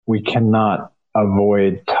we cannot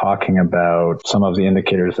avoid talking about some of the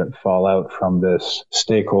indicators that fall out from this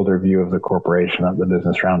stakeholder view of the corporation that the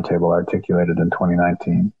Business Roundtable articulated in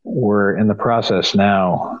 2019. We're in the process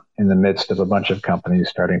now, in the midst of a bunch of companies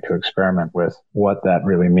starting to experiment with what that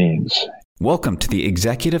really means. Welcome to the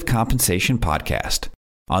Executive Compensation Podcast.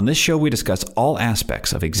 On this show, we discuss all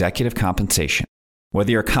aspects of executive compensation.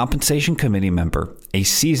 Whether you're a compensation committee member, a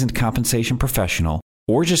seasoned compensation professional,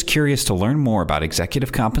 or just curious to learn more about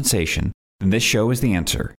executive compensation, then this show is the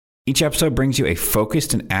answer. Each episode brings you a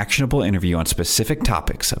focused and actionable interview on specific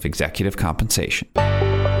topics of executive compensation.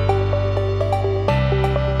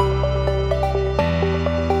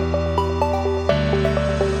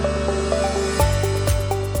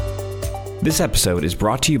 This episode is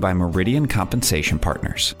brought to you by Meridian Compensation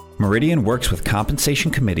Partners. Meridian works with compensation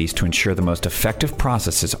committees to ensure the most effective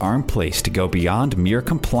processes are in place to go beyond mere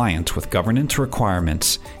compliance with governance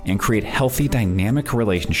requirements and create healthy, dynamic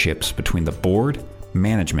relationships between the board,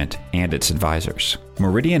 management, and its advisors.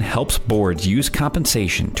 Meridian helps boards use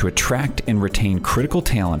compensation to attract and retain critical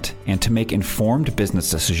talent and to make informed business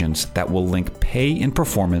decisions that will link pay and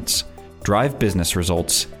performance, drive business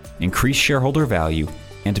results, increase shareholder value,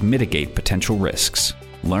 and mitigate potential risks.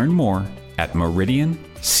 Learn more at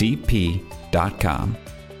meridiancp.com.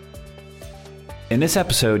 In this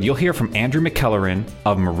episode, you'll hear from Andrew McElheran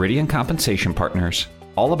of Meridian Compensation Partners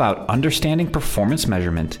all about understanding performance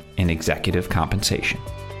measurement in executive compensation.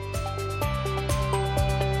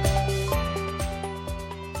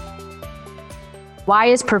 Why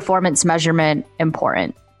is performance measurement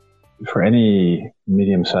important? For any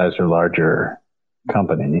medium-sized or larger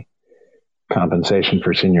company, compensation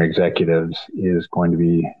for senior executives is going to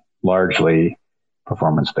be largely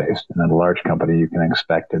performance-based. And in a large company, you can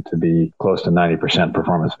expect it to be close to 90%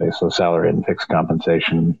 performance-based. So salary and fixed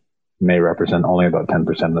compensation may represent only about 10%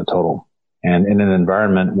 of the total. And in an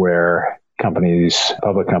environment where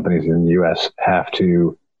public companies in the U.S. have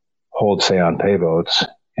to hold say on pay votes,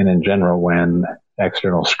 and in general, when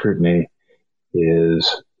external scrutiny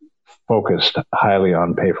is focused highly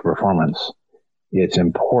on pay for performance, it's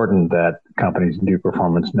important that companies do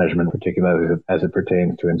performance measurement, particularly as it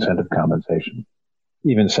pertains to incentive compensation.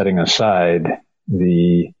 Even setting aside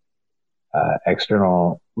the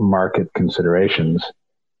external market considerations,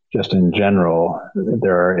 just in general,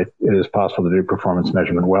 it is possible to do performance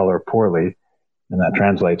measurement well or poorly, and that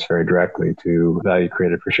translates very directly to value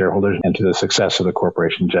created for shareholders and to the success of the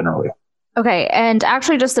corporation generally. Okay, and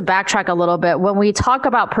actually just to backtrack a little bit, when we talk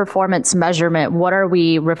about performance measurement, what are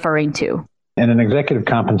we referring to? In an executive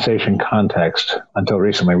compensation context, until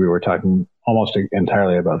recently, we were talking almost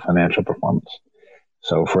entirely about financial performance.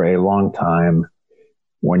 So for a long time,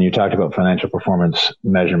 when you talked about performance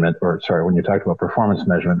measurement for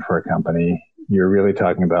a company, you're really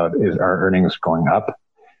talking about, is our earnings going up?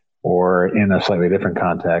 Or in a slightly different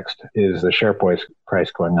context, is the share price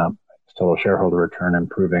going up? Is total shareholder return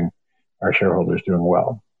improving? Are shareholders doing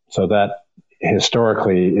well? So that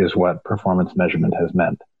historically is what performance measurement has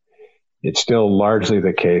meant. It's still largely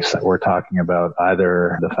the case that we're talking about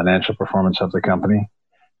either the financial performance of the company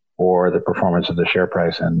or the performance of the share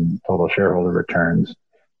price and total shareholder returns.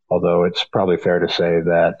 Although it's probably fair to say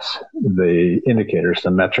that the indicators,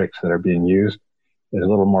 the metrics that are being used, there's a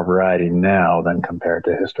little more variety now than compared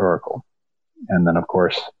to historical. And then, of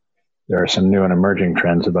course, there are some new and emerging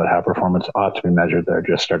trends about how performance ought to be measured that are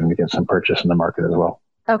just starting to get some purchase in the market as well.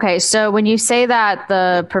 Okay, so when you say that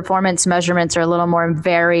the performance measurements are a little more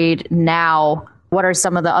varied now, what are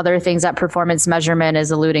some of the other things that performance measurement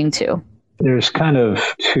is alluding to? There's kind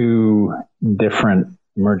of two different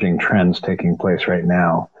emerging trends taking place right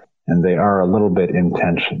now, and they are a little bit in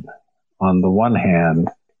tension. On the one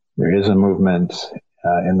hand, there is a movement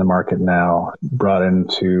in the market now brought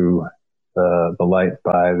into the light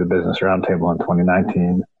by the Business Roundtable in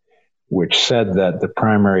 2019, which said that the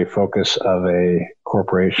primary focus of a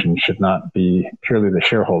corporation should not be purely the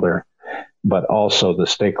shareholder, but also the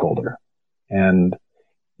stakeholder. And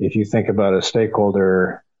if you think about a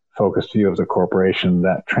stakeholder-focused view of the corporation,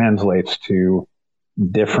 that translates to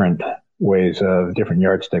different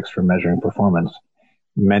yardsticks for measuring performance,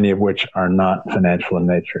 many of which are not financial in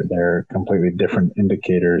nature. They're completely different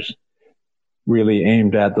indicators really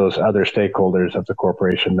aimed at those other stakeholders of the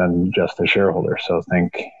corporation than just the shareholder. So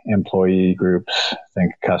think employee groups,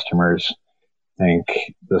 think customers, think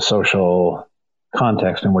the social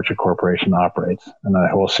context in which a corporation operates. And a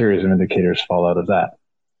whole series of indicators fall out of that.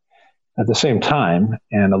 At the same time,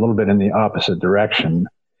 and a little bit in the opposite direction,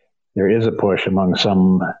 there is a push among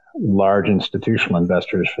some large institutional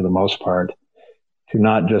investors, for the most part, to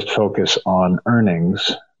not just focus on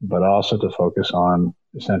earnings, but also to focus on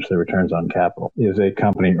essentially returns on capital. Is a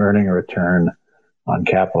company earning a return on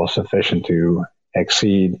capital sufficient to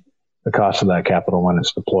exceed the cost of that capital when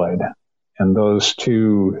it's deployed? And those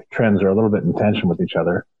two trends are a little bit in tension with each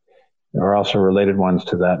other. There are also related ones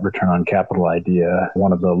to that return on capital idea.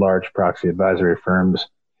 One of the large proxy advisory firms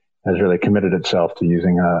has really committed itself to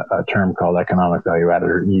using a term called economic value added,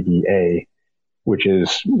 or EVA, which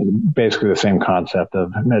is basically the same concept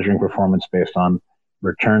of measuring performance based on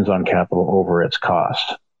returns on capital over its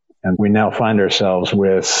cost. And we now find ourselves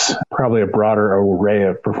with probably a broader array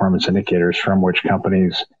of performance indicators from which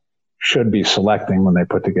companies should be selecting when they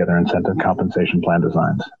put together incentive compensation plan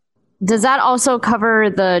designs. Does that also cover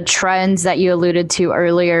the trends that you alluded to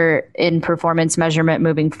earlier in performance measurement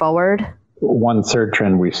moving forward? One third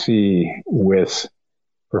trend we see with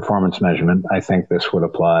performance measurement, I think this would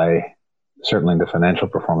apply certainly to financial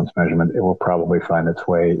performance measurement. It will probably find its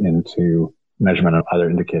way into measurement of other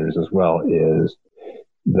indicators as well, is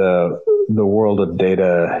the world of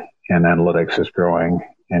data and analytics is growing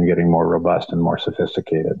and getting more robust and more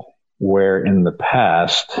sophisticated. Where in the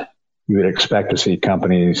past, you would expect to see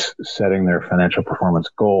companies setting their financial performance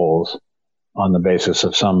goals on the basis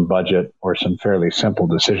of some budget or some fairly simple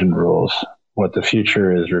decision rules. What the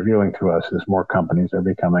future is revealing to us is more companies are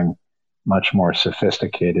becoming much more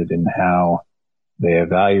sophisticated in how they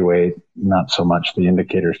evaluate not so much the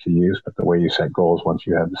indicators to use, but the way you set goals once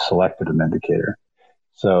you have selected an indicator.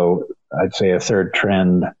 So I'd say a third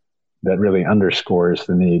trend that really underscores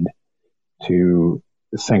the need to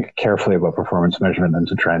think carefully about performance measurement and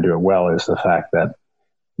to try and do it well is the fact that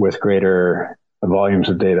with greater volumes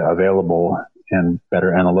of data available and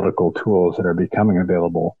better analytical tools that are becoming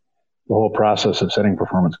available, the whole process of setting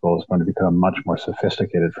performance goals is going to become much more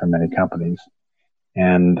sophisticated for many companies.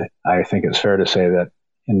 And I think it's fair to say that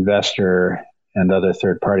investor and other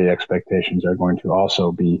third-party expectations are going to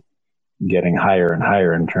also be getting higher and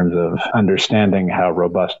higher in terms of understanding how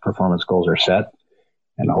robust performance goals are set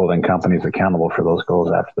and holding companies accountable for those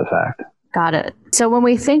goals after the fact. Got it. So when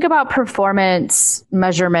we think about performance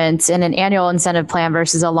measurements in an annual incentive plan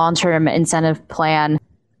versus a long-term incentive plan,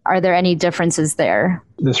 are there any differences there?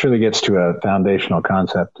 This really gets to a foundational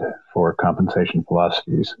concept for compensation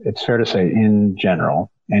philosophies. It's fair to say, in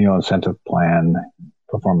general, annual incentive plan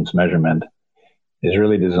performance measurement is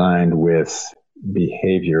really designed with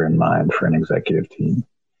behavior in mind for an executive team.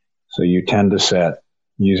 So you tend to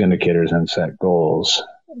use indicators and set goals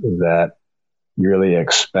that you really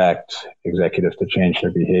expect executives to change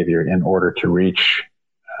their behavior in order to reach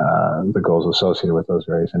the goals associated with those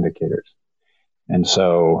various indicators. And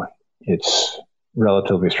so it's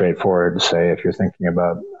relatively straightforward to say, if you're thinking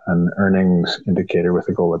about an earnings indicator with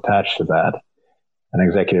a goal attached to that, an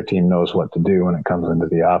executive team knows what to do when it comes into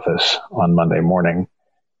the office on Monday morning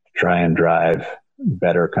to try and drive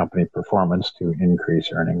better company performance to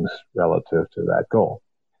increase earnings relative to that goal.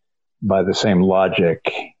 By the same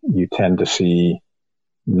logic, you tend to see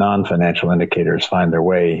non-financial indicators find their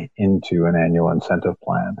way into an annual incentive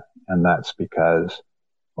plan. And that's because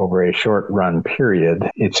over a short run period,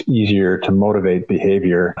 it's easier to motivate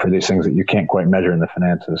behavior for these things that you can't quite measure in the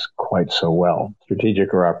finances quite so well.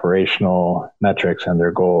 Strategic or operational metrics and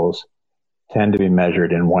their goals tend to be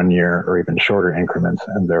measured in 1 year or even shorter increments,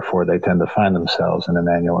 and therefore they tend to find themselves in an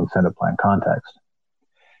annual incentive plan context.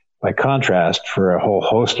 By contrast, for a whole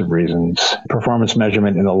host of reasons, performance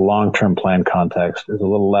measurement in a long-term plan context is a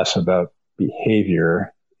little less about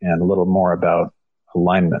behavior and a little more about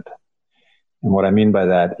alignment. And what I mean by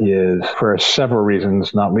that is, for several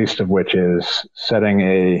reasons, not least of which is setting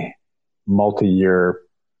a multi-year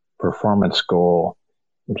performance goal,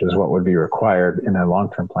 which is what would be required in a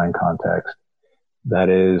long-term plan context. That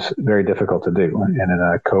is very difficult to do. And in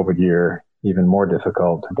a COVID year, even more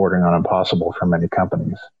difficult, bordering on impossible for many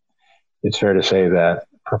companies. It's fair to say that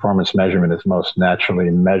performance measurement is most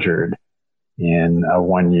naturally measured in a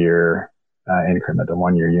 1 year increment, a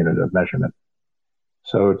 1 year unit of measurement.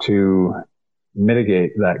 So to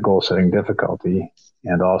mitigate that goal setting difficulty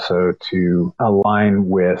and also to align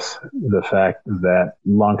with the fact that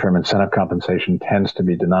long-term incentive compensation tends to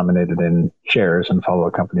be denominated in shares and follow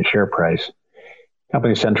a company's share price,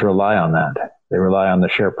 companies tend to rely on that. They rely on the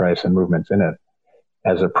share price and movements in it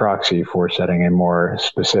as a proxy for setting a more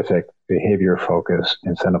specific behavior-focused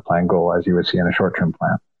incentive plan goal, as you would see in a short-term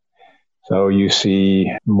plan. So you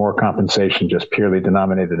see more compensation just purely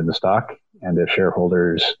denominated in the stock. And if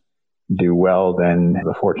shareholders do well, then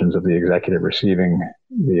the fortunes of the executive receiving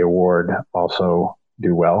the award also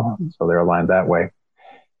do well. So they're aligned that way.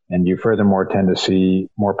 And you furthermore tend to see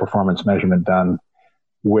more performance measurement done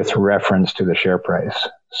with reference to the share price.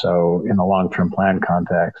 So in a long-term plan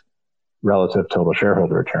context, relative total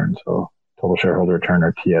shareholder return, so total shareholder return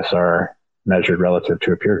or TSR measured relative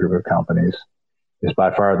to a peer group of companies, is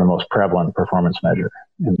by far the most prevalent performance measure.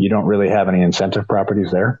 And you don't really have any incentive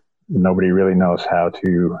properties there. Nobody really knows how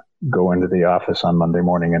to go into the office on Monday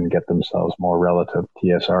morning and get themselves more relative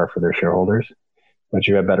TSR for their shareholders, but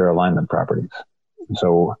you have better alignment properties. And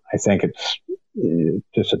so I think it's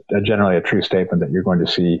just generally a true statement that you're going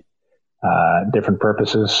to see different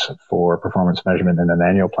purposes for performance measurement in an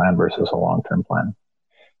annual plan versus a long-term plan.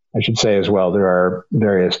 I should say as well, there are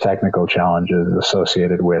various technical challenges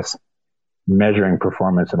associated with measuring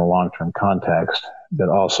performance in a long-term context that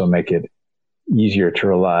also make it easier to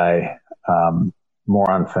rely more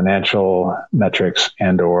on financial metrics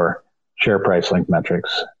and or share price linked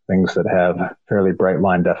metrics, things that have fairly bright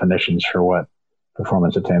line definitions for what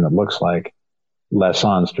performance attainment looks like, less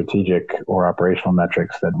on strategic or operational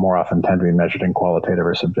metrics that more often tend to be measured in qualitative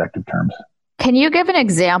or subjective terms. Can you give an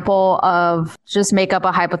example of, just make up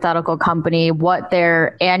a hypothetical company, what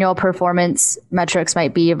their annual performance metrics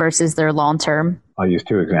might be versus their long-term? I'll use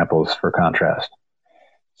two examples for contrast.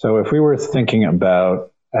 So if we were thinking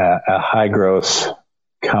about a high growth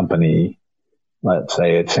company, let's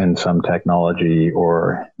say it's in some technology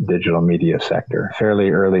or digital media sector,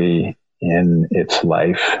 fairly early in its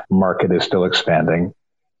life, market is still expanding,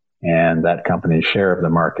 and that company's share of the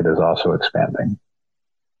market is also expanding.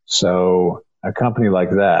 So a company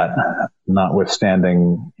like that,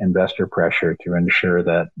 notwithstanding investor pressure to ensure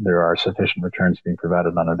that there are sufficient returns being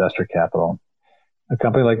provided on investor capital, a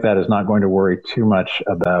company like that is not going to worry too much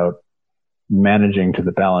about managing to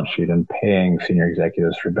the balance sheet and paying senior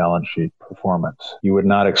executives for balance sheet performance. You would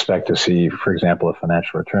not expect to see, for example, a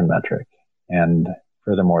financial return metric. And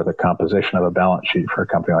furthermore, the composition of a balance sheet for a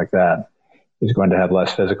company like that is going to have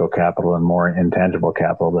less physical capital and more intangible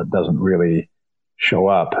capital that doesn't really show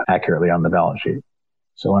up accurately on the balance sheet.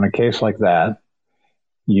 So in a case like that,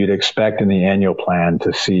 you'd expect in the annual plan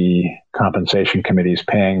to see compensation committees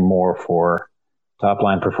paying more for top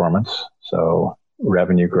line performance, so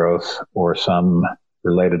revenue growth or some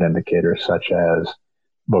related indicators such as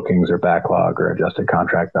bookings or backlog or adjusted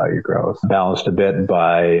contract value growth, balanced a bit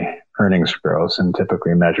by earnings growth and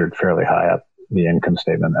typically measured fairly high up the income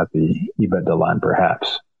statement at the EBITDA line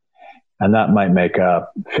perhaps. And that might make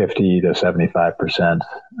up 50 to 75%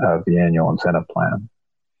 of the annual incentive plan.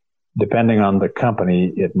 Depending on the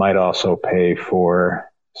company, it might also pay for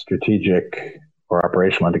strategic or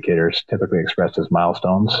operational indicators typically expressed as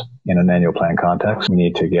milestones in an annual plan context. We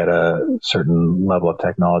need to get a certain level of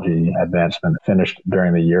technology advancement finished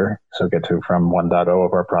during the year. So get to from 1.0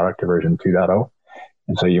 of our product to version 2.0.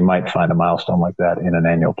 And so you might find a milestone like that in an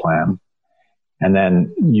annual plan. And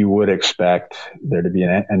then you would expect there to be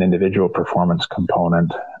an individual performance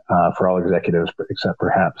component for all executives, except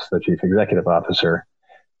perhaps the chief executive officer,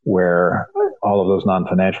 where all of those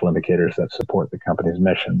non-financial indicators that support the company's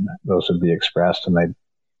mission, those would be expressed, and they'd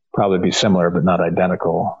probably be similar but not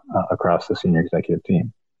identical across the senior executive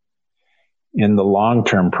team. In the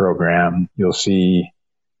long-term program, you'll see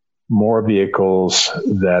more vehicles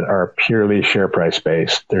that are purely share price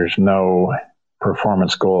based. There's no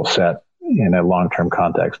performance goal set in a long-term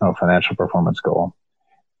context, no financial performance goal.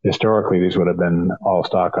 Historically, these would have been all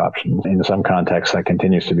stock options. In some contexts, that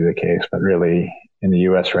continues to be the case, but really in the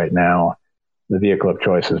US right now, the vehicle of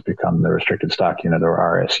choice has become the restricted stock unit or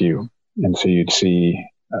RSU. And so you'd see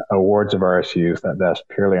awards of RSUs that vest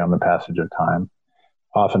purely on the passage of time,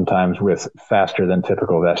 oftentimes with faster than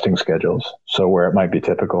typical vesting schedules. So where it might be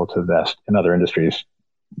typical to vest in other industries,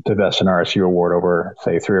 to vest an RSU award over,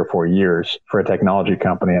 say, 3 or 4 years, for a technology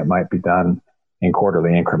company, it might be done in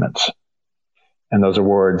quarterly increments. And those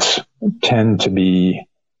awards tend to be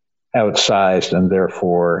outsized, and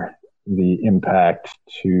therefore the impact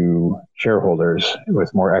to shareholders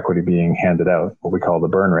with more equity being handed out, what we call the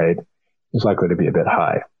burn rate, is likely to be a bit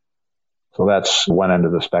high. So that's one end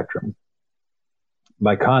of the spectrum.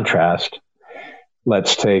 By contrast,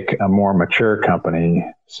 let's take a more mature company,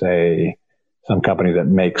 say some company that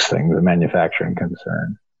makes things, a manufacturing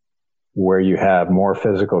concern, where you have more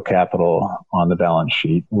physical capital on the balance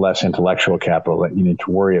sheet, less intellectual capital that you need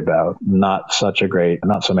to worry about, not so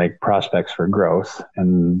many prospects for growth,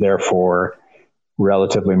 and therefore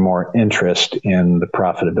relatively more interest in the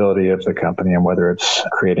profitability of the company and whether it's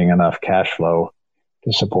creating enough cash flow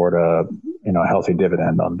to support a healthy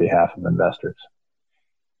dividend on behalf of investors.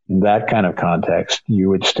 In that kind of context, you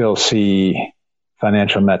would still see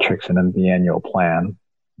financial metrics in the annual plan,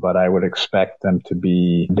 but I would expect them to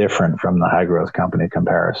be different from the high growth company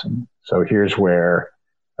comparison. So here's where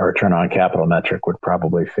a return on capital metric would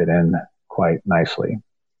probably fit in quite nicely.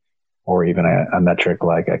 or even a metric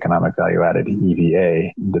like economic value added,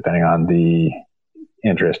 EVA, depending on the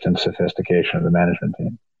interest and sophistication of the management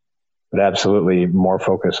team. But absolutely more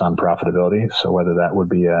focus on profitability. So whether that would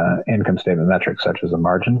be an income statement metric such as a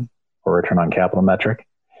margin or return on capital metric,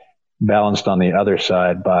 balanced on the other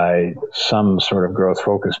side by some sort of growth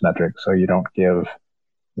focus metric. So you don't give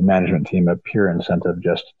the management team a pure incentive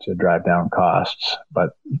just to drive down costs,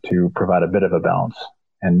 but to provide a bit of a balance.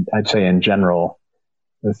 And I'd say in general,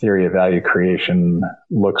 the theory of value creation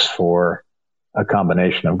looks for a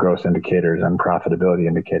combination of growth indicators and profitability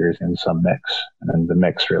indicators in some mix. And then the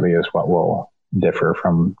mix really is what will differ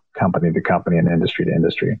from company to company and industry to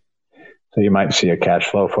industry. So you might see a cash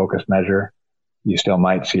flow focused measure. You still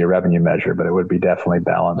might see a revenue measure, but it would be definitely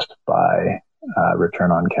balanced by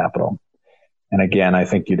return on capital. And again, I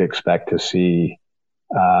think you'd expect to see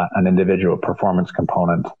an individual performance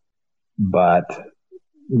component, but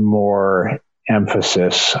more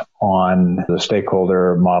emphasis on the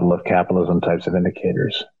stakeholder model of capitalism types of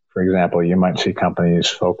indicators. For example, you might see companies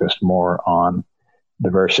focused more on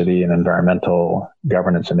diversity and environmental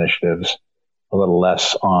governance initiatives, a little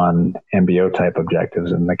less on MBO type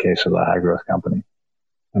objectives in the case of the high growth company.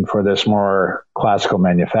 And for this more classical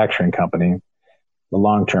manufacturing company, the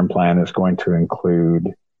long-term plan is going to include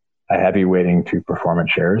a heavy weighting to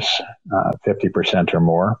performance shares, 50% or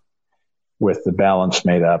more, with the balance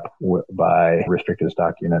made up by restricted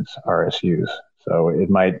stock units, RSUs. So it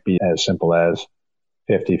might be as simple as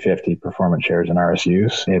 50-50 performance shares and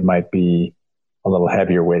RSUs. It might be a little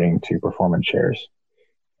heavier weighting to performance shares.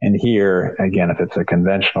 And here, again, if it's a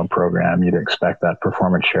conventional program, you'd expect that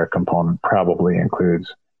performance share component probably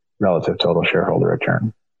includes relative total shareholder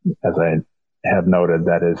return. As I have noted,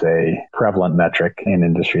 that is a prevalent metric in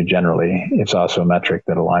industry generally. It's also a metric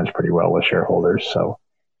that aligns pretty well with shareholders. So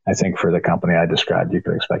I think for the company I described, you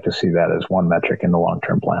could expect to see that as one metric in the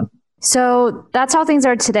long-term plan. So that's how things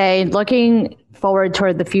are today. Looking forward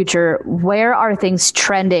toward the future, where are things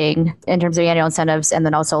trending in terms of annual incentives and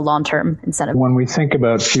then also long-term incentives? When we think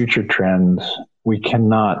about future trends, we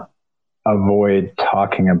cannot avoid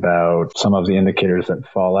talking about some of the indicators that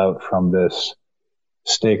fall out from this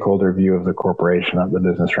stakeholder view of the corporation that the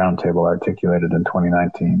Business Roundtable articulated in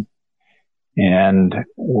 2019. And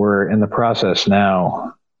we're in the process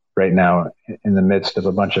right now, in the midst of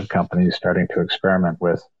a bunch of companies starting to experiment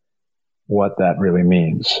with what that really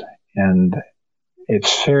means. And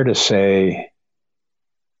it's fair to say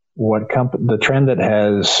the trend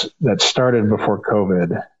that started before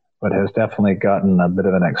COVID, but has definitely gotten a bit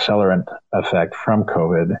of an accelerant effect from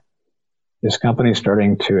COVID, is companies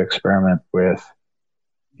starting to experiment with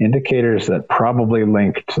indicators that probably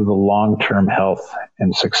link to the long-term health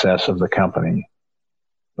and success of the company,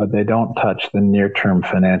 but they don't touch the near-term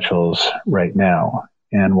financials right now.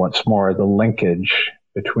 And what's more, the linkage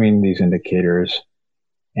between these indicators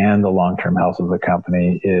and the long-term health of the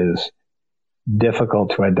company is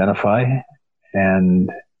difficult to identify and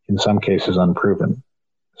in some cases unproven.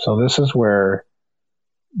 So this is where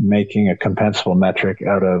making a compensable metric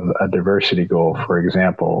out of a diversity goal, for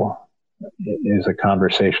example, is a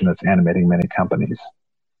conversation that's animating many companies.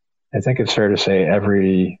 I think it's fair to say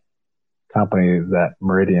every company that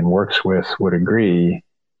Meridian works with would agree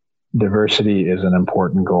diversity is an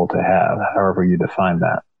important goal to have, however you define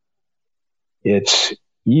that. It's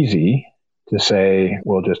easy to say,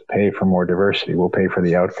 we'll just pay for more diversity. We'll pay for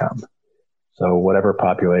the outcome. So whatever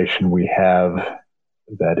population we have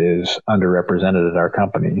that is underrepresented at our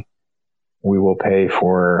company, we will pay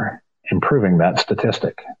for improving that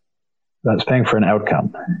statistic. That's paying for an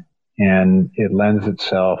outcome. And it lends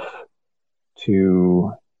itself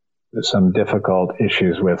to some difficult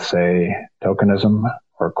issues with, say, tokenism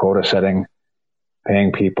or quota setting,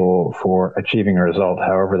 paying people for achieving a result,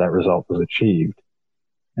 however that result was achieved.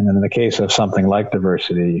 And then in the case of something like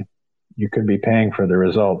diversity, you could be paying for the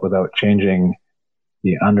result without changing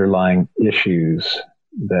the underlying issues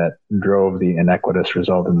that drove the inequitous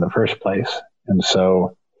result in the first place. And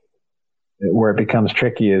so where it becomes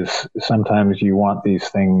tricky is sometimes you want these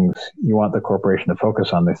things, you want the corporation to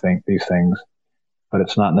focus on these things, but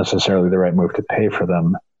it's not necessarily the right move to pay for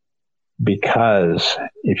them, because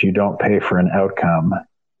if you don't pay for an outcome,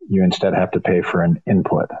 you instead have to pay for an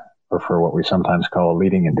input, or for what we sometimes call a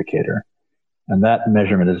leading indicator. And that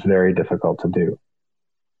measurement is very difficult to do.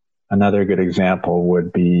 Another good example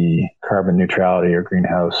would be carbon neutrality or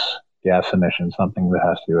greenhouse gas emissions, something that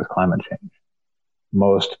has to do with climate change.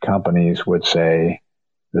 Most companies would say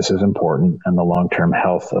this is important and the long-term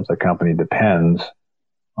health of the company depends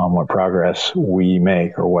on what progress we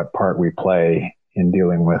make or what part we play in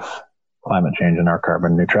dealing with climate change and our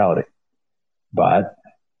carbon neutrality. But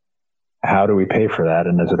how do we pay for that?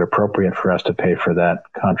 And is it appropriate for us to pay for that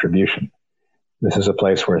contribution? This is a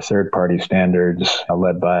place where third-party standards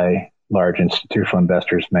led by large institutional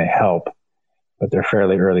investors may help, but they're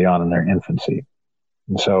fairly early on in their infancy.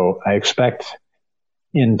 And so I expect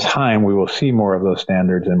in time we will see more of those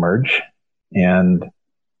standards emerge, and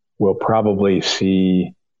we'll probably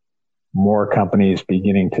see more companies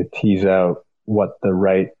beginning to tease out what the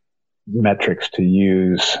right metrics to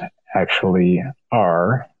use actually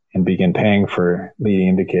are and begin paying for leading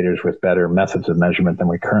indicators with better methods of measurement than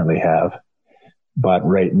we currently have. But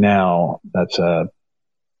right now, that's a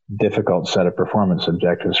difficult set of performance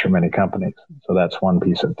objectives for many companies. So that's one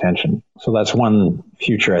piece of tension. So that's one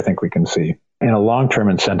future I think we can see. In a long-term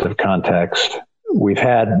incentive context, we've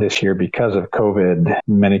had this year, because of COVID,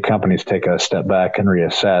 many companies take a step back and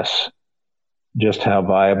reassess just how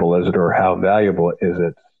viable is it or how valuable is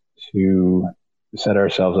it to set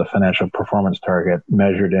ourselves a financial performance target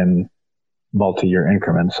measured in multi-year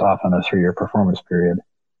increments, often a 3-year performance period,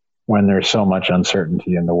 when there's so much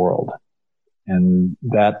uncertainty in the world. And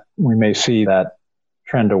that we may see that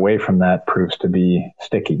trend away from that proves to be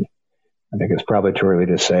sticky. I think it's probably too early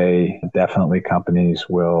to say. Definitely companies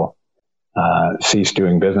will cease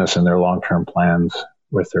doing business in their long-term plans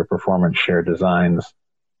with their performance share designs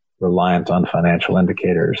reliant on financial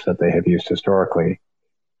indicators that they have used historically.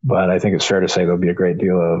 But I think it's fair to say there'll be a great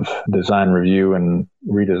deal of design review and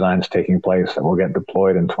redesigns taking place that will get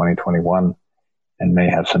deployed in 2021 and may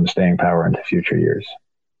have some staying power into future years.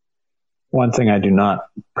 One thing I do not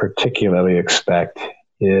particularly expect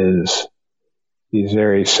is these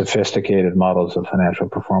very sophisticated models of financial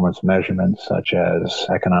performance measurement, such as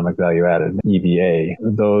economic value added, EVA.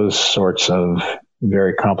 Those sorts of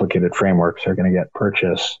very complicated frameworks are going to get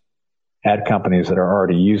purchased at companies that are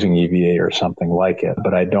already using EVA or something like it.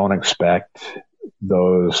 But I don't expect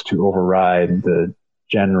those to override the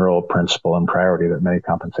general principle and priority that many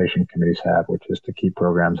compensation committees have, which is to keep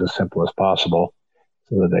programs as simple as possible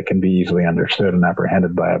so that they can be easily understood and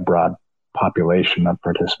apprehended by a broad population of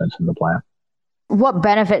participants in the plan. What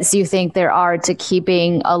benefits do you think there are to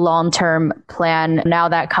keeping a long-term plan now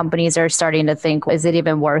that companies are starting to think, is it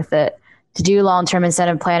even worth it to do long-term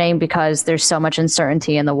incentive planning because there's so much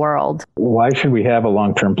uncertainty in the world? Why should we have a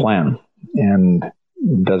long-term plan? And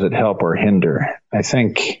does it help or hinder? I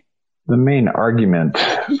think the main argument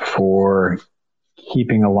for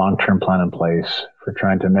keeping a long-term plan in place for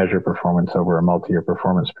trying to measure performance over a multi-year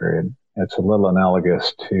performance period, it's a little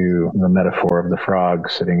analogous to the metaphor of the frog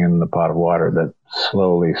sitting in the pot of water that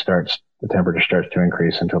slowly the temperature starts to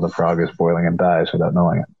increase until the frog is boiling and dies without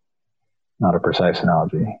knowing it. Not a precise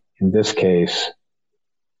analogy. In this case,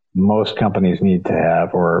 most companies need to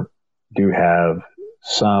have or do have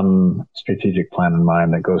some strategic plan in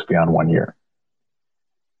mind that goes beyond 1 year.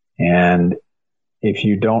 And if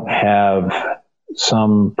you don't have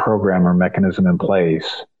some program or mechanism in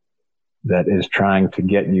place that is trying to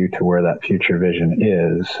get you to where that future vision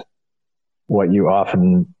is, what you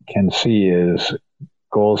often can see is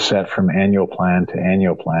goals set from annual plan to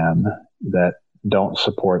annual plan that don't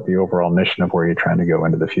support the overall mission of where you're trying to go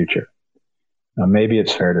into the future. Now, maybe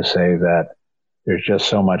it's fair to say that there's just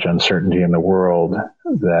so much uncertainty in the world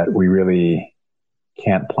that we really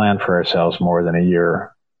can't plan for ourselves more than a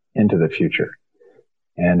year into the future.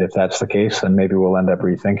 And if that's the case, then maybe we'll end up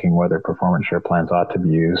rethinking whether performance share plans ought to be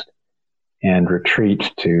used and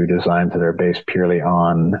retreat to designs that are based purely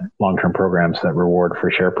on long-term programs that reward for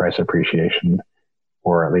share price appreciation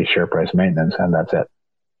or at least share price maintenance, and that's it.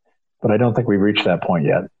 But I don't think we've reached that point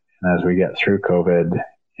yet. And as we get through COVID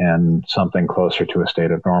and something closer to a state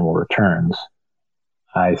of normal returns,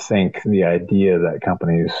 I think the idea that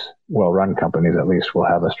companies, well-run companies at least, will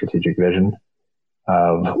have a strategic vision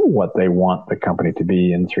of what they want the company to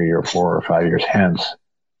be in 3 or 4 or 5 years hence,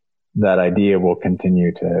 that idea will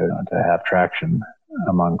continue to have traction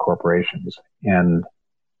among corporations. And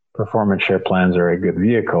performance share plans are a good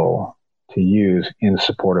vehicle to use in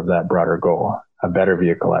support of that broader goal. A better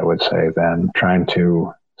vehicle, I would say, than trying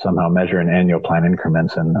to somehow measure in annual plan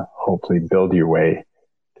increments and hopefully build your way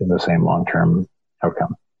to the same long-term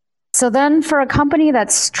outcome. So then for a company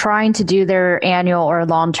that's trying to do their annual or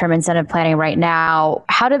long-term incentive planning right now,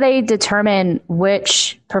 how do they determine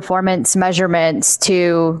which performance measurements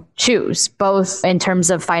to choose, both in terms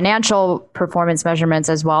of financial performance measurements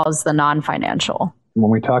as well as the non-financial? When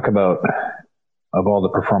we talk about of all the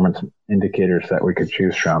performance indicators that we could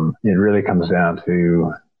choose from, it really comes down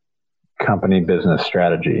to company business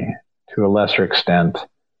strategy. To a lesser extent,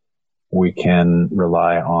 we can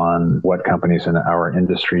rely on what companies in our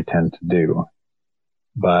industry tend to do.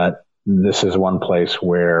 But this is one place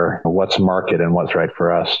where what's market and what's right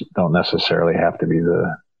for us don't necessarily have to be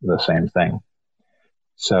the the same thing.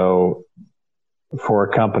 So for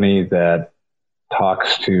a company that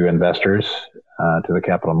talks to investors, to the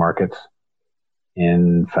capital markets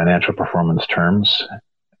in financial performance terms,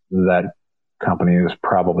 that company is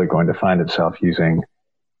probably going to find itself using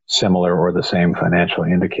similar or the same financial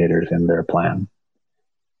indicators in their plan.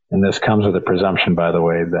 And this comes with a presumption, by the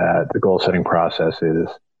way, that the goal setting process is,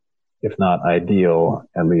 if not ideal,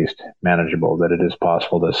 at least manageable, that it is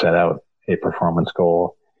possible to set out a performance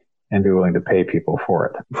goal and be willing to pay people for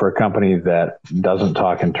it. For a company that doesn't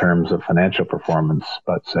talk in terms of financial performance,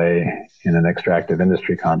 but say in an extractive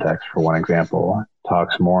industry context, for one example,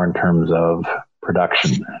 talks more in terms of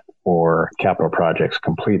production or capital projects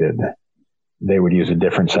completed, they would use a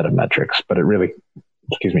different set of metrics. But it really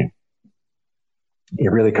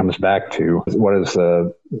comes back to what is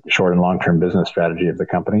the short and long-term business strategy of the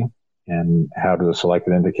company, and how do the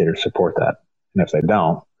selected indicators support that? And if they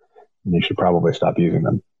don't, then you should probably stop using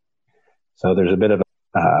them. So there's a bit of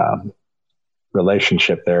a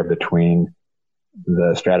relationship there between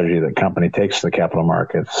the strategy that company takes to the capital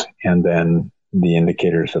markets and then the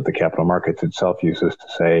indicators that the capital markets itself uses to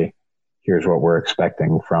say, here's what we're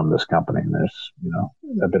expecting from this company. And there's,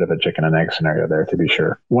 a bit of a chicken and egg scenario there, to be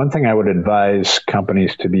sure. One thing I would advise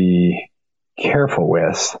companies to be careful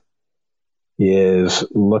with is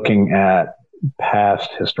looking at past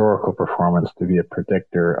historical performance to be a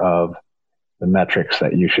predictor of the metrics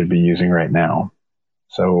that you should be using right now.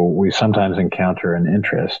 So we sometimes encounter an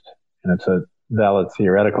interest, and it's a valid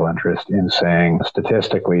theoretical interest, in saying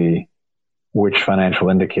statistically which financial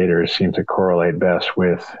indicators seem to correlate best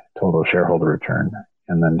with total shareholder return,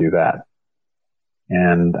 and then do that.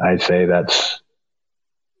 And I'd say that's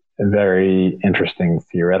a very interesting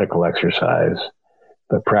theoretical exercise,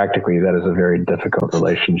 but practically that is a very difficult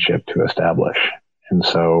relationship to establish. And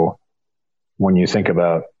so when you think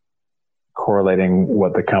about correlating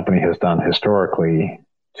what the company has done historically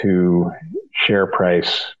to share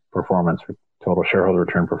price performance or total shareholder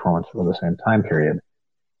return performance over the same time period,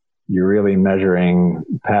 you're really measuring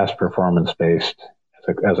past performance based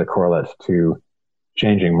as a correlate to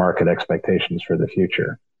changing market expectations for the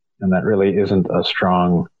future. And that really isn't a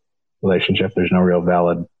strong relationship. There's no real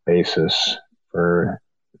valid basis for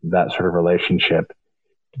that sort of relationship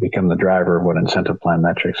to become the driver of what incentive plan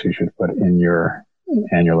metrics you should put in your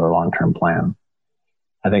annual or long-term plan.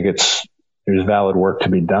 I think there's valid work to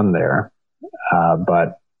be done there,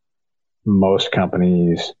 but most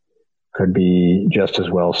companies could be just as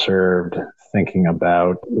well served thinking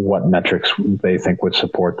about what metrics they think would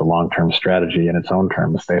support the long-term strategy in its own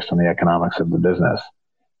terms based on the economics of the business,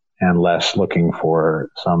 and less looking for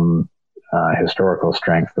some historical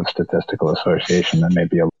strength of statistical association that may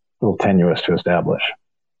be a little tenuous to establish.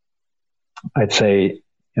 I'd say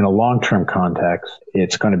in a long-term context,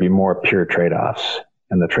 it's going to be more pure trade-offs.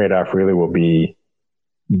 And the trade-off really will be,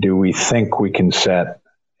 do we think we can set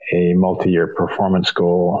a multi-year performance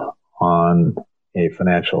goal on a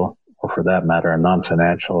financial, or for that matter, a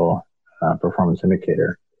non-financial performance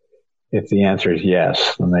indicator? If the answer is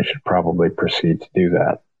yes, then they should probably proceed to do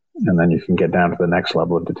that. And then you can get down to the next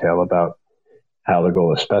level of detail about how the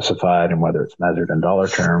goal is specified and whether it's measured in dollar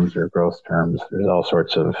terms or growth terms. There's all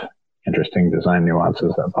sorts of interesting design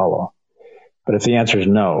nuances that follow. But if the answer is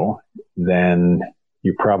no, then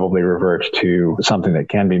you probably revert to something that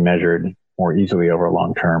can be measured more easily over a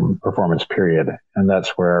long-term performance period. And that's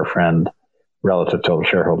where our friend relative total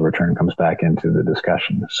shareholder return comes back into the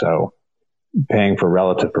discussion. So paying for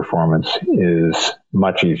relative performance is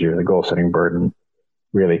much easier. The goal setting burden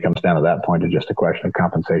really comes down at that point to just a question of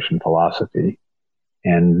compensation philosophy.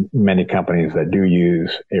 And many companies that do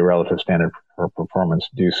use a relative standard for performance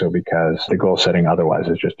do so because the goal setting otherwise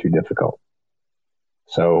is just too difficult.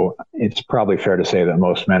 So it's probably fair to say that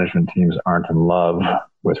most management teams aren't in love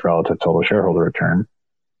with relative total shareholder return,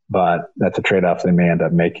 but that's a trade-off they may end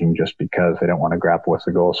up making just because they don't want to grapple with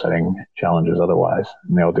the goal setting challenges otherwise.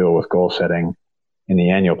 And they'll deal with goal setting in the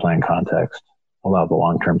annual plan context, allow the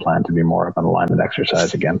long-term plan to be more of an alignment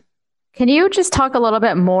exercise again. Can you just talk a little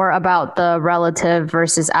bit more about the relative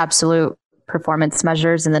versus absolute performance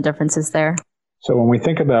measures and the differences there? So when we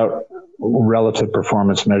think about relative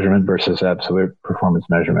performance measurement versus absolute performance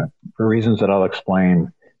measurement, for reasons that I'll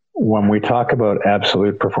explain, when we talk about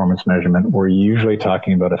absolute performance measurement, we're usually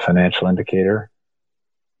talking about a financial indicator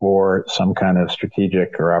or some kind of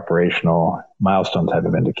strategic or operational milestone type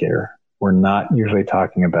of indicator. We're not usually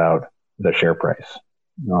talking about the share price.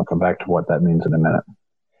 And I'll come back to what that means in a minute.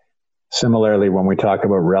 Similarly, when we talk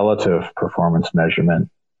about relative performance measurement,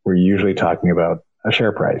 we're usually talking about a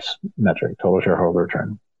share price metric, total shareholder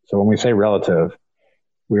return. So when we say relative,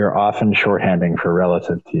 we are often shorthanding for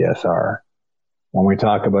relative TSR. When we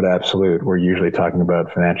talk about absolute, we're usually talking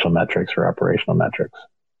about financial metrics or operational metrics.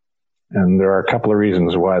 And there are a couple of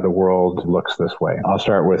reasons why the world looks this way. I'll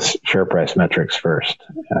start with share price metrics first,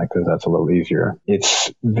 because that's a little easier.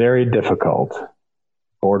 It's very difficult,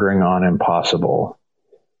 bordering on impossible,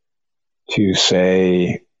 to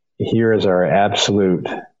say, here is our absolute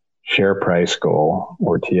share price goal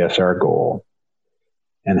or TSR goal,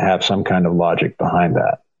 and have some kind of logic behind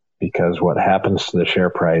that. Because what happens to the share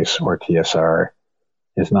price or TSR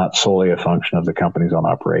is not solely a function of the company's own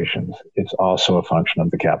operations. It's also a function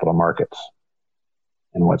of the capital markets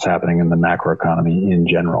and what's happening in the macroeconomy in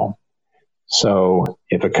general. So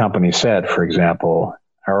if a company said, for example,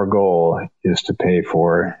 our goal is to pay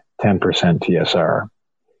for 10% TSR,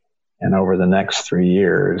 and over the next 3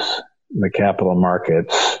 years, the capital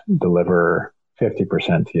markets deliver 50%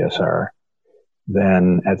 TSR,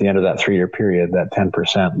 then at the end of that 3-year period, that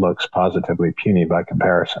 10% looks positively puny by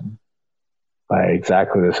comparison. By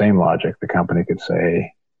exactly the same logic, the company could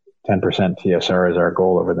say 10% TSR is our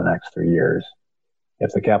goal over the next 3 years.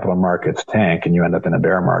 If the capital markets tank and you end up in a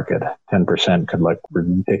bear market, 10% could look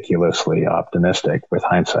ridiculously optimistic with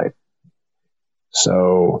hindsight.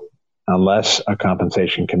 So unless a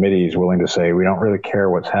compensation committee is willing to say, we don't really care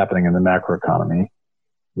what's happening in the macroeconomy,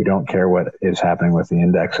 we don't care what is happening with the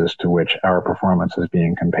indexes to which our performance is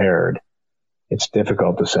being compared, it's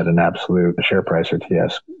difficult to set an absolute share price or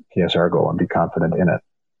TSR goal and be confident in it.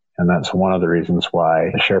 And that's one of the reasons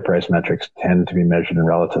why share price metrics tend to be measured in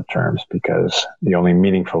relative terms, because the only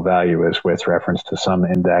meaningful value is with reference to some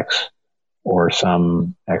index or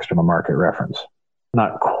some external market reference.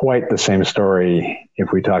 Not quite the same story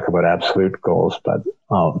if we talk about absolute goals, but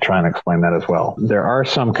I'll try and explain that as well. There are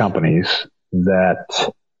some companies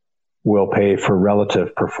that will pay for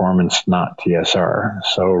relative performance, not TSR.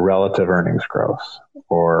 So relative earnings growth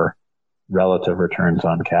or relative returns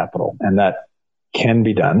on capital. And that can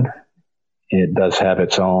be done. It does have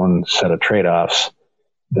its own set of trade-offs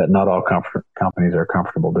that not all companies are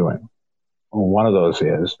comfortable doing. One of those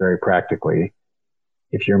is, very practically,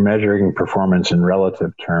 if you're measuring performance in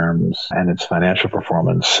relative terms and it's financial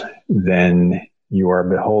performance, then you are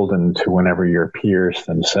beholden to whenever your peers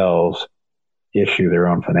themselves issue their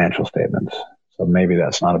own financial statements. So maybe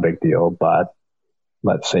that's not a big deal, but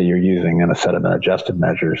let's say you're using a set of adjusted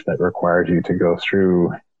measures that requires you to go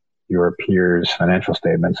through your peers' financial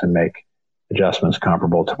statements and make adjustments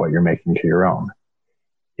comparable to what you're making to your own.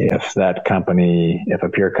 If a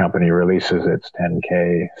peer company releases its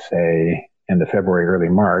 10K, say, end of February, early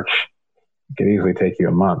March, it could easily take you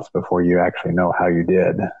a month before you actually know how you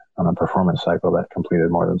did on a performance cycle that completed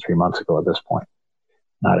more than 3 months ago at this point.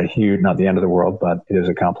 Not the end of the world, but it is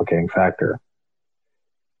a complicating factor.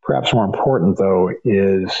 Perhaps more important, though,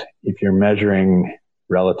 is if you're measuring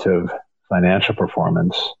relative financial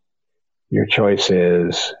performance, your choice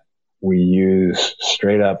is we use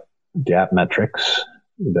straight up GAAP metrics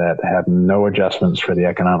that have no adjustments for the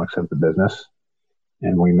economics of the business.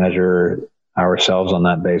 And we measure ourselves on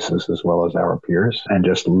that basis as well as our peers, and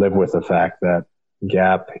just live with the fact that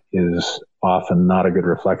GAAP is often not a good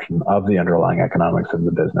reflection of the underlying economics of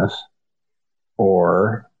the business.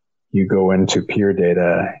 Or you go into peer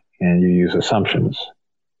data and you use assumptions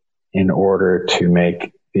in order to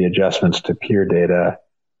make the adjustments to peer data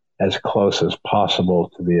as close as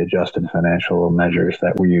possible to the adjusted financial measures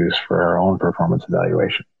that we use for our own performance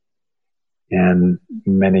evaluation. And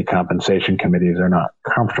many compensation committees are not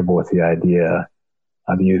comfortable with the idea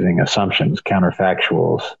of using assumptions,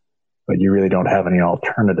 counterfactuals, but you really don't have any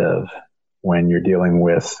alternative when you're dealing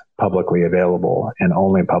with publicly available and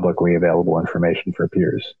only publicly available information for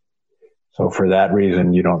peers. So for that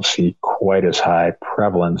reason, you don't see quite as high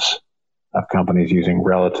prevalence of companies using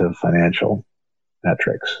relative financial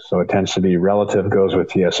metrics. So it tends to be relative goes with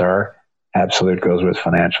TSR, absolute goes with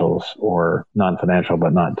financials, or non-financial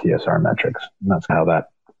but not TSR metrics. And that's how that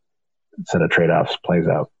set of trade-offs plays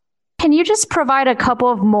out. Can you just provide a couple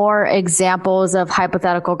of more examples of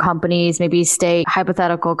hypothetical companies? Maybe state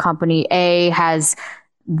hypothetical company A has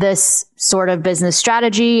this sort of business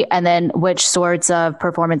strategy, and then which sorts of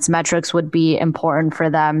performance metrics would be important for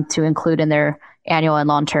them to include in their annual and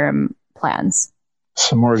long-term plans?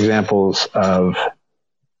 Some more examples of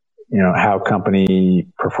how company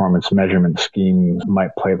performance measurement schemes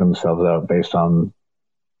might play themselves out based on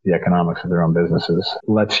the economics of their own businesses.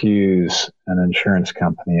 Let's use an insurance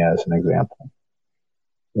company as an example.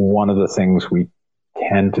 One of the things we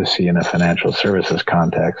tend to see in a financial services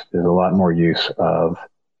context is a lot more use of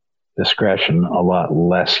discretion, a lot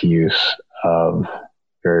less use of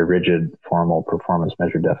very rigid formal performance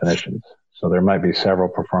measure definitions. So there might be several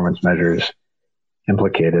performance measures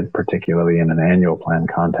implicated, particularly in an annual plan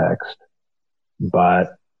context.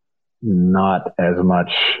 but not as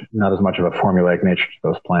much of a formulaic nature to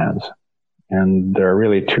those plans. And there are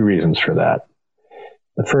really two reasons for that.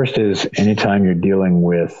 The first is anytime you're dealing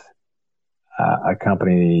with a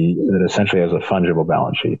company that essentially has a fungible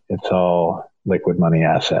balance sheet, it's all liquid money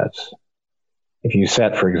assets. If you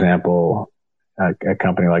set, for example, a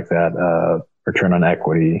company like that, return on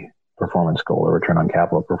equity performance goal or return on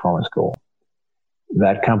capital performance goal,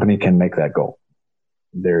 that company can make that goal.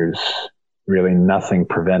 There's really nothing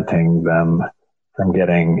preventing them from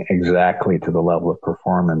getting exactly to the level of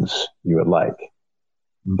performance you would like.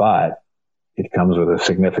 But it comes with a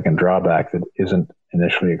significant drawback that isn't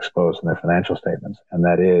initially exposed in their financial statements. And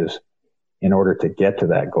that is, in order to get to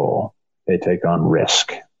that goal, they take on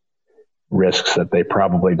risks that they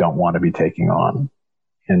probably don't want to be taking on.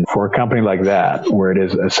 And for a company like that, where it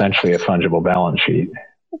is essentially a fungible balance sheet,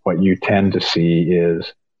 what you tend to see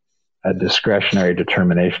is a discretionary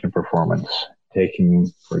determination of performance,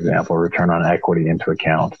 taking, for example, return on equity into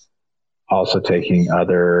account, also taking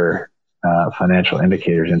other financial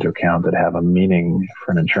indicators into account that have a meaning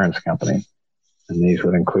for an insurance company. And these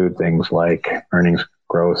would include things like earnings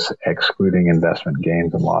growth, excluding investment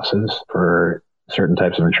gains and losses. For certain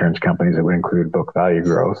types of insurance companies, it would include book value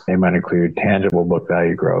growth. They might include tangible book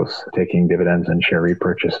value growth, taking dividends and share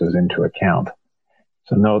repurchases into account.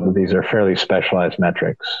 So note that these are fairly specialized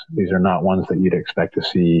metrics. These are not ones that you'd expect to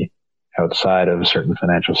see outside of certain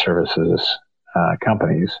financial services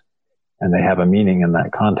companies, and they have a meaning in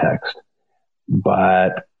that context.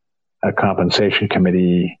 But a compensation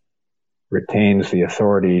committee retains the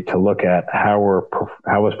authority to look at how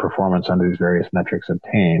was performance under these various metrics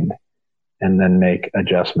obtained, and then make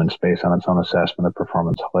adjustments based on its own assessment of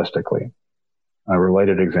performance holistically. A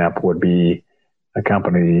related example would be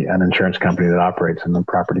an insurance company that operates in the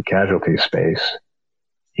property casualty space.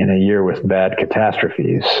 In a year with bad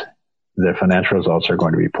catastrophes, the financial results are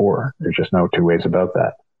going to be poor. There's just no two ways about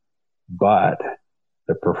that. But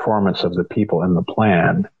the performance of the people in the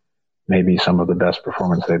plan may be some of the best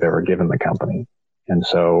performance they've ever given the company. And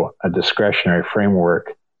so a discretionary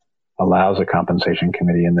framework allows a compensation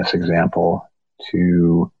committee in this example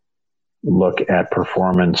to look at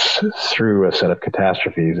performance through a set of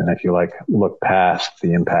catastrophes. And if you look past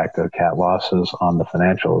the impact of cat losses on the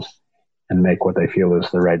financials and make what they feel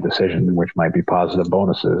is the right decision, which might be positive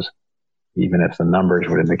bonuses, even if the numbers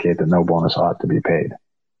would indicate that no bonus ought to be paid.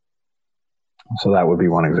 So that would be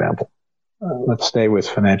one example. Let's stay with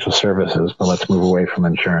financial services, but let's move away from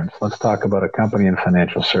insurance. Let's talk about a company in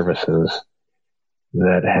financial services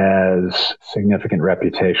that has significant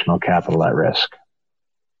reputational capital at risk.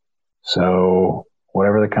 So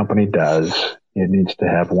whatever the company does, it needs to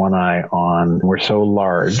have one eye on, we're so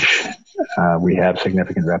large, we have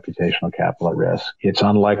significant reputational capital at risk. It's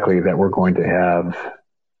unlikely that we're going to have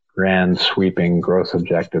grand sweeping growth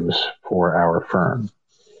objectives for our firm.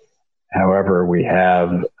 However, we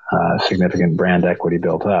have significant brand equity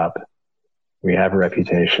built up. We have a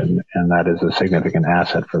reputation, and that is a significant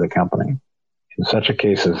asset for the company. In such a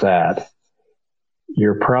case as that,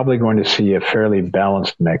 you're probably going to see a fairly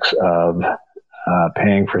balanced mix of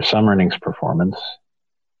paying for some earnings performance,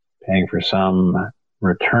 paying for some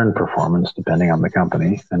return performance, depending on the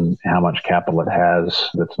company and how much capital it has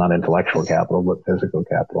that's not intellectual capital, but physical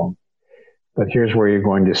capital. But here's where you're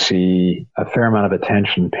going to see a fair amount of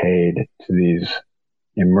attention paid to these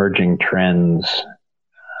emerging trends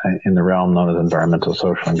in the realm known as environmental,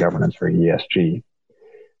 social, and governance, or ESG,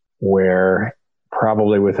 where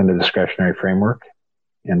probably within a discretionary framework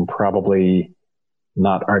and probably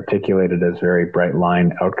not articulated as very bright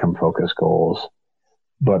line outcome focused goals,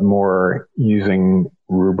 but more using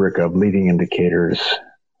rubric of leading indicators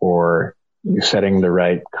or setting the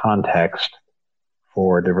right context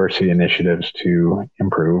for diversity initiatives to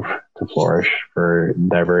improve, to flourish, for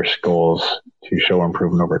diverse goals to show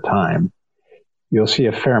improvement over time. You'll see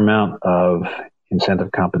a fair amount of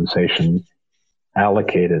incentive compensation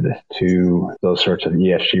allocated to those sorts of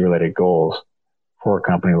ESG-related goals for a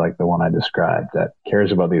company like the one I described that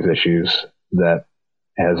cares about these issues, that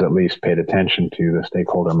has at least paid attention to the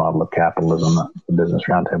stakeholder model of capitalism that the Business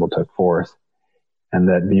Roundtable took forth, and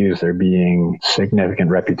that views there being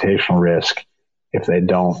significant reputational risk if they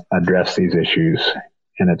don't address these issues.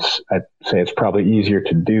 And I'd say it's probably easier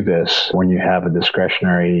to do this when you have a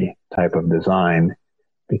discretionary type of design,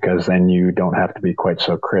 because then you don't have to be quite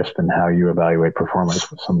so crisp in how you evaluate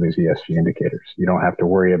performance with some of these ESG indicators. You don't have to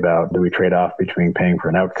worry about, do we trade off between paying for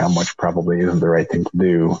an outcome, which probably isn't the right thing to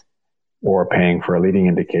do, or paying for a leading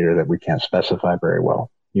indicator that we can't specify very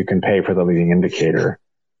well. You can pay for the leading indicator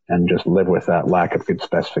and just live with that lack of good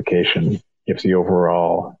specification if the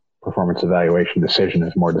overall performance evaluation decision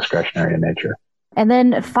is more discretionary in nature. And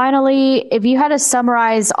then finally, if you had to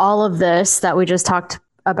summarize all of this that we just talked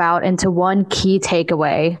about into one key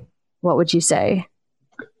takeaway, what would you say?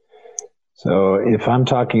 So if I'm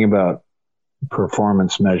talking about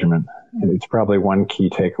performance measurement, it's probably one key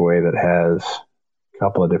takeaway that has a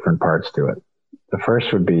couple of different parts to it. The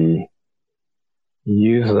first would be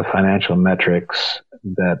use the financial metrics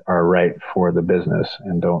that are right for the business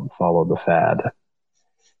and don't follow the fad.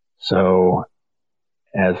 So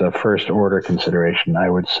as a first order consideration, I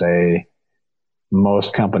would say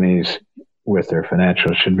most companies with their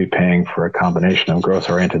financials should be paying for a combination of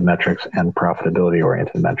growth-oriented metrics and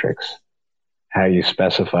profitability-oriented metrics. How you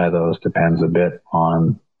specify those depends a bit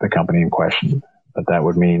on the company in question, but that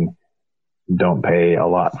would mean don't pay a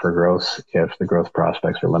lot for growth if the growth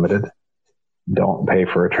prospects are limited. Don't pay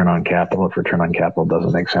for return on capital if return on capital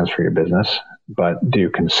doesn't make sense for your business, but do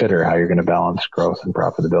consider how you're going to balance growth and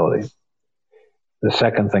profitability. The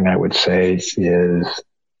second thing I would say is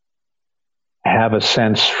have a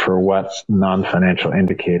sense for what non-financial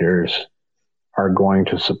indicators are going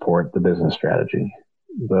to support the business strategy.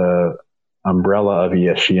 The umbrella of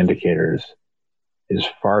ESG indicators is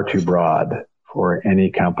far too broad for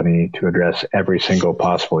any company to address every single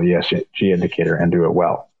possible ESG indicator and do it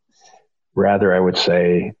well. Rather, I would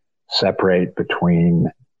say separate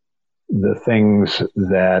between the things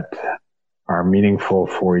that are meaningful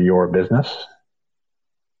for your business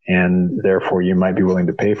and therefore you might be willing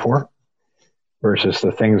to pay for versus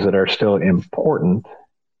the things that are still important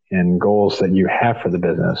and goals that you have for the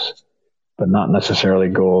business, but not necessarily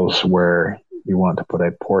goals where you want to put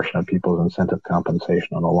a portion of people's incentive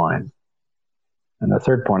compensation on the line. And the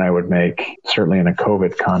third point I would make, certainly in a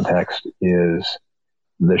COVID context, is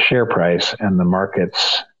the share price and the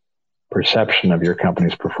market's perception of your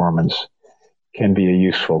company's performance can be a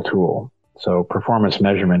useful tool. So performance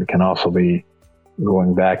measurement can also be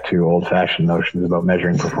going back to old-fashioned notions about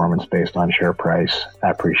measuring performance based on share price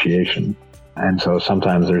appreciation. And so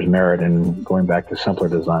sometimes there's merit in going back to simpler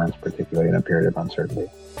designs, particularly in a period of uncertainty.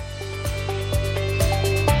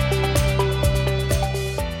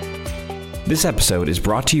 This episode is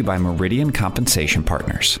brought to you by Meridian Compensation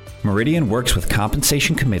Partners. Meridian works with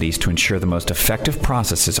compensation committees to ensure the most effective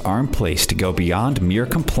processes are in place to go beyond mere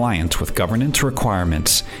compliance with governance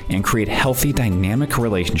requirements and create healthy, dynamic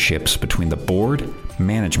relationships between the board,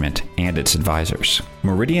 management, and its advisors.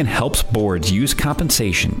 Meridian helps boards use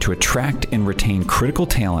compensation to attract and retain critical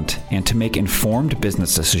talent and to make informed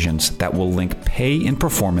business decisions that will link pay and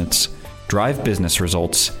performance, drive business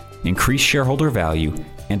results, increase shareholder value,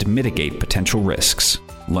 and mitigate potential risks.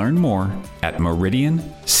 Learn more at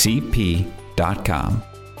meridiancp.com.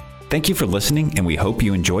 Thank you for listening, and we hope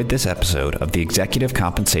you enjoyed this episode of the Executive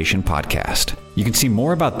Compensation Podcast. You can see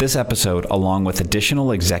more about this episode along with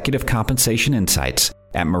additional executive compensation insights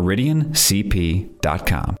at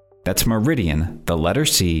meridiancp.com. That's Meridian, the letter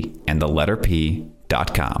C, and the letter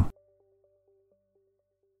P.com.